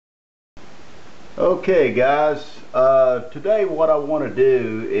Okay guys, today what I want to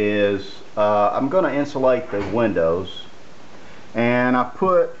do is I'm going to insulate the windows, and I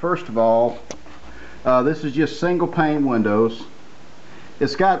put, first of all, this is just single pane windows.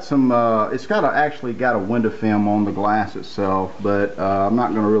 It's got some actually got a window film on the glass itself, but I'm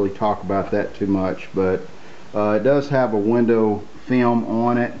not going to really talk about that too much, but it does have a window film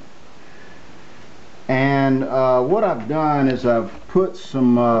on it. And what I've done is I've put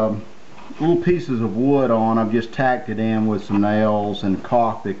some little pieces of wood on. I've just tacked it in with some nails and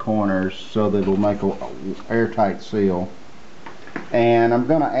caulked the corners so that it'll make an airtight seal. And I'm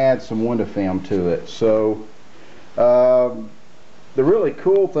going to add some window film to it. So the really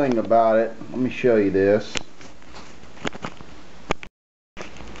cool thing about it, let me show you this.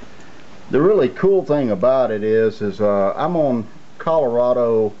 The really cool thing about it is I'm on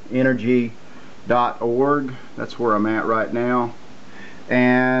coloradoenergy.org. That's where I'm at right now.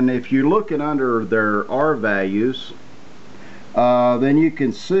 And if you're looking under their R values, then you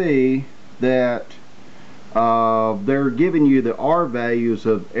can see that they're giving you the R values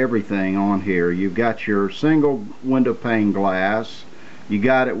of everything on here. You've got your single window pane glass, you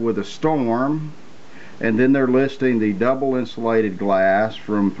got it with a storm, and then they're listing the double insulated glass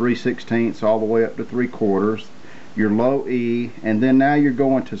from 3/16 all the way up to 3/4, your low E, and then now you're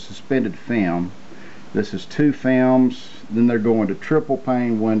going to suspended film. This is 2 films, then they're going to triple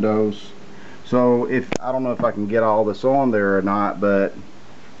pane windows. So I don't know if I can get all this on there or not, but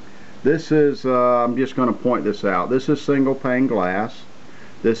this is, I'm just going to point this out. This is single pane glass.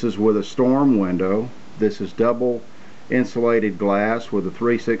 This is with a storm window. This is double insulated glass with a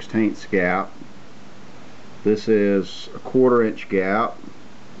 3/16 gap. This is a 1/4 inch gap,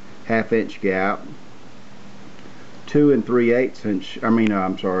 1/2 inch gap, 2 3/8 inch,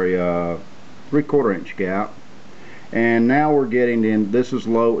 3/4 inch gap. And now we're getting in, this is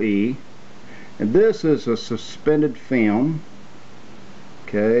low E, and this is a suspended film,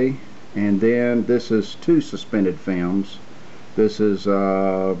 okay, and then this is 2 suspended films. This is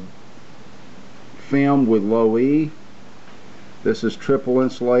film with low E. This is triple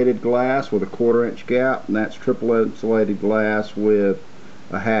insulated glass with a 1/4 inch gap, and that's triple insulated glass with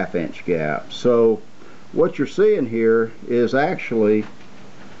a 1/2 inch gap. So what you're seeing here is actually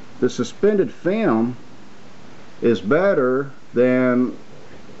the suspended film is better than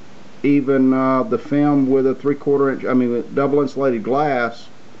even the film with a 3/4 inch, with double insulated glass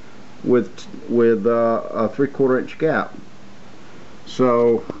with a 3/4 inch gap.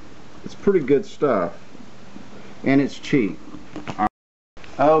 So it's pretty good stuff, and it's cheap.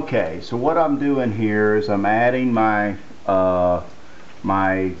 Okay, so what I'm doing here is I'm adding my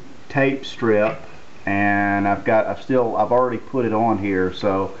my tape strip, and I've already put it on here,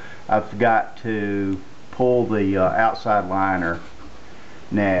 so I've got to pull the outside liner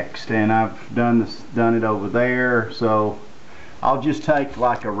next, and I've done it over there. So I'll just take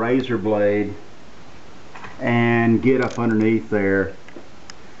like a razor blade and get up underneath there,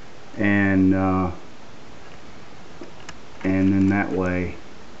 and then that way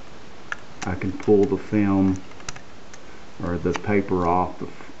I can pull the film or the paper off the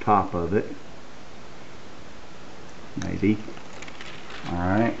top of it, maybe.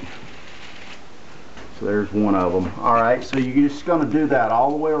 Alright, so there's one of them. Alright, so you're just going to do that all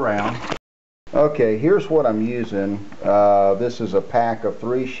the way around. Okay, here's what I'm using. This is a pack of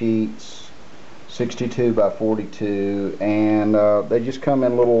 3 sheets, 62 by 42, and they just come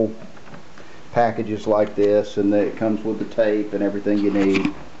in little packages like this, and it comes with the tape and everything you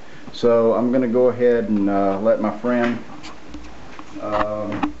need. So I'm going to go ahead and let my friend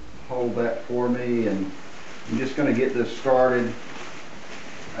hold that for me, and I'm just going to get this started.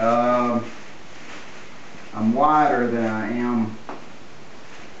 I'm wider than I am,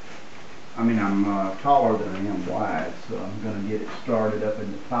 I'm taller than I am wide, so I'm going to get it started up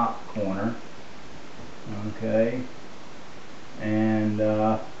in the top corner. Okay, and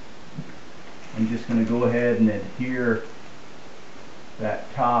I'm just going to go ahead and adhere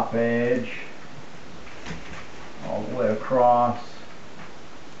that top edge all the way across,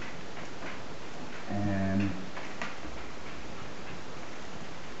 and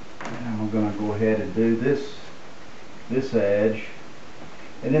I'm going to go ahead and do this edge,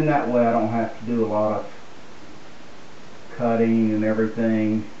 and then that way I don't have to do a lot of cutting and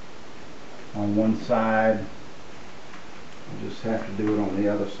everything on one side. I just have to do it on the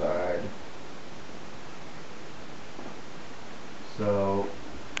other side. So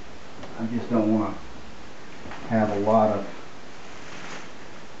I just don't want to have a lot of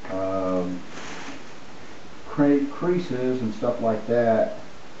creases and stuff like that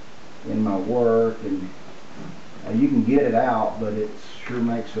in my work, and You can get it out, but it sure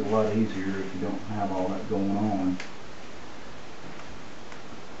makes it a lot easier if you don't have all that going on.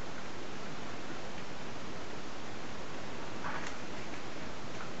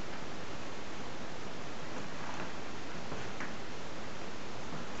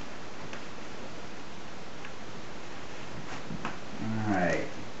 Alright.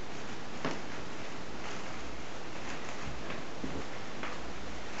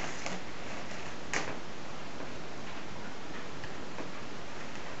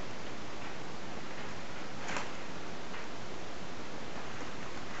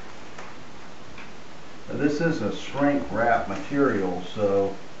 This is a shrink wrap material,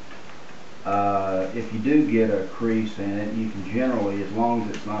 so if you do get a crease in it, you can generally, as long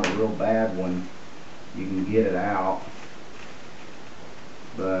as it's not a real bad one, you can get it out.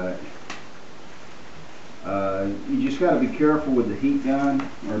 But you just got to be careful with the heat gun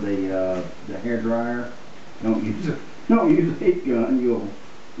or the hair dryer. Don't use a heat gun; you'll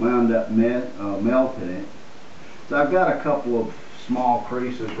wound up melting it. So I've got a couple of small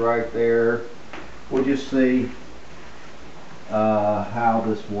creases right there. We'll just see how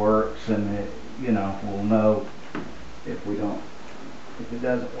this works, and we'll know if it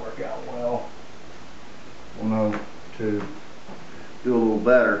doesn't work out well. We'll know to do a little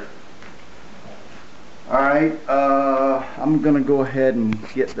better. All right, I'm gonna go ahead and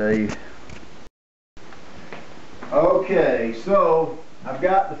get the. Okay, so I've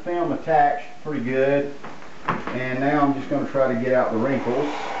got the film attached pretty good, and now I'm just going to try to get out the wrinkles.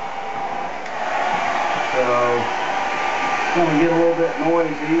 So it's going to get a little bit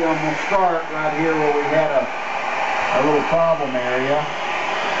noisy. I'm going to start right here where we had a little problem area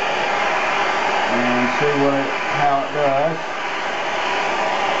and see how it does.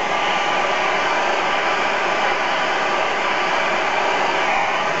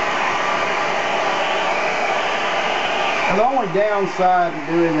 The only downside to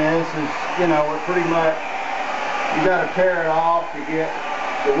doing this is, it pretty much, you got to tear it off to get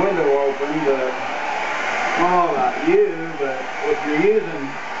the window open, but I don't know about you, but if you're using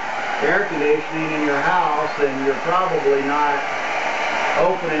air conditioning in your house, then you're probably not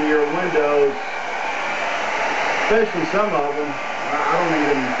opening your windows, especially some of them. I don't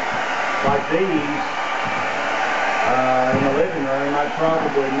even like these in the living room. I'd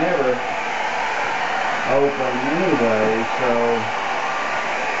probably never open anyway, so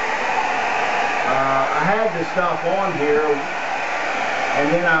I had this stuff on here, and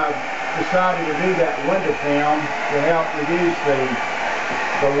then I decided to do that window film to help reduce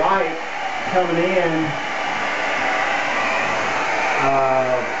the light coming in,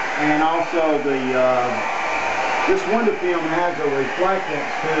 and also this window film has a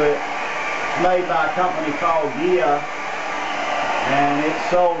reflectance to it. It's made by a company called Gia, and it's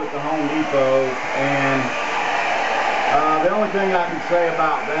sold at the Home Depot. And the only thing I can say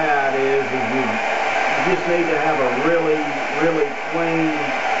about that is you just need to have a really, really clean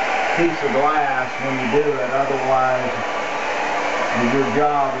piece of glass when you do it. Otherwise, your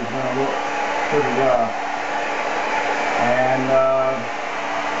job is going to look pretty rough. And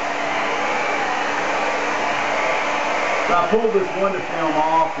so I pulled this window film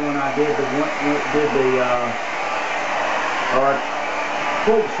off when I did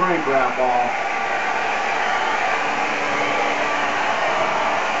pulled the shrink wrap off.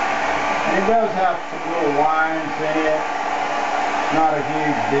 And it does have some little lines in it. Not a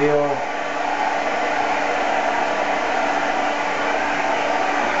huge deal.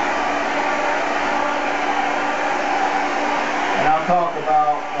 And I'll talk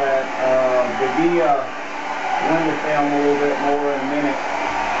about that the Gia window film a little bit more in a minute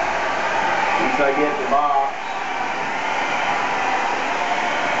once I get the box.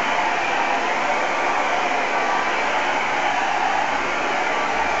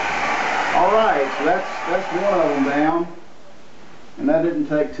 Alright, so that's one of them down, and that didn't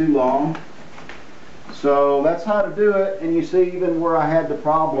take too long. So that's how to do it, and you see even where I had the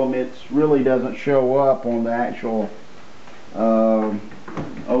problem, it really doesn't show up on the actual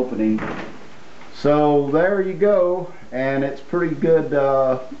opening. So there you go, and it's pretty good.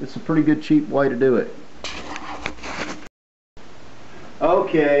 It's a pretty good cheap way to do it.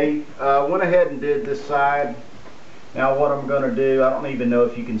 Okay, went ahead and did this side. Now what I'm going to do, I don't even know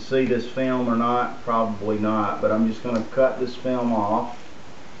if you can see this film or not, probably not, but I'm just going to cut this film off,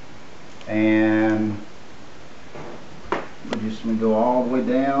 and we're just going to go all the way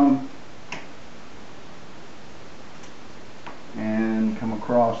down and come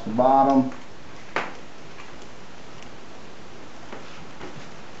across the bottom.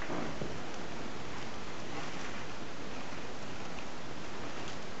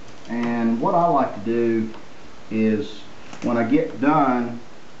 And what I like to do is when I get done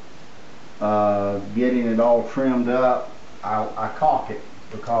getting it all trimmed up, I caulk it,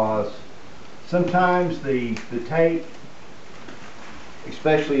 because sometimes the tape,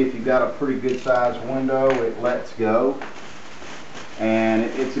 especially if you've got a pretty good sized window, it lets go, and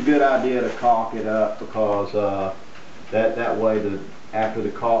it's a good idea to caulk it up, because that way after the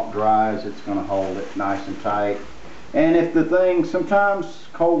caulk dries, it's going to hold it nice and tight. And if the thing, sometimes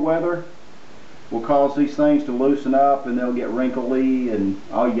cold weather will cause these things to loosen up and they'll get wrinkly, and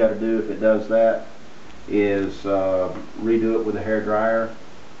all you got to do if it does that is redo it with a hair dryer,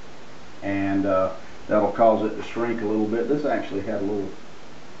 and that'll cause it to shrink a little bit. This actually had a little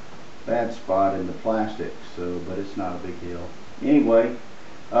bad spot in the plastic, but it's not a big deal. Anyway,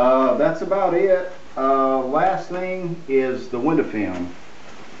 that's about it. Last thing is the window film.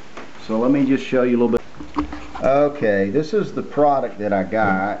 So let me just show you a little bit. Okay, this is the product that I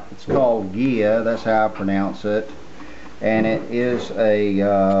got. It's called Gia, that's how I pronounce it. And it is a,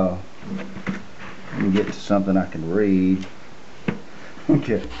 let me get to something I can read.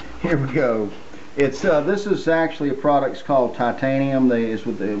 Okay, here we go. It's this is actually a product. It's called titanium. Is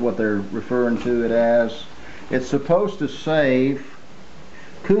what they're referring to it as. It's supposed to save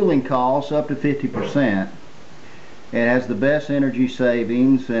cooling costs up to 50%. It has the best energy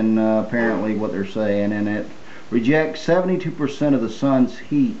savings, and apparently what they're saying, and it rejects 72% of the sun's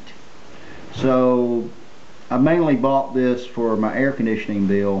heat. So I mainly bought this for my air conditioning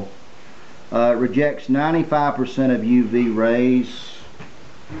bill. It rejects 95% of UV rays.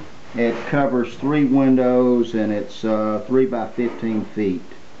 It covers 3 windows, and it's 3 by 15 feet.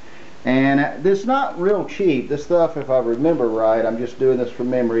 And this is not real cheap. This stuff, if I remember right, I'm just doing this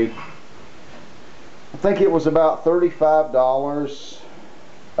from memory, I think it was about $35.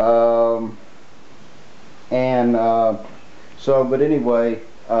 But anyway,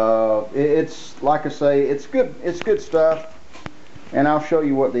 it's like I say, it's good stuff, and I'll show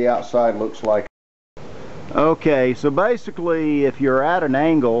you what the outside looks like. Okay, so basically, if you're at an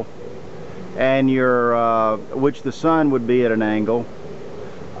angle, and which the sun would be at an angle,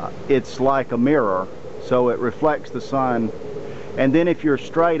 it's like a mirror, so it reflects the sun. And then if you're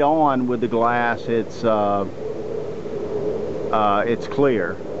straight on with the glass, it's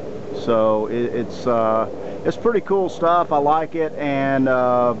clear. So it's pretty cool stuff. I like it, and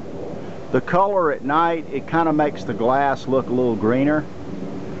the color at night, it kind of makes the glass look a little greener.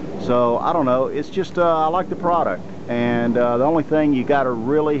 So I don't know, it's just I like the product, and the only thing, you got to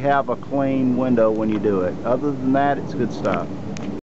really have a clean window when you do it. Other than that, it's good stuff.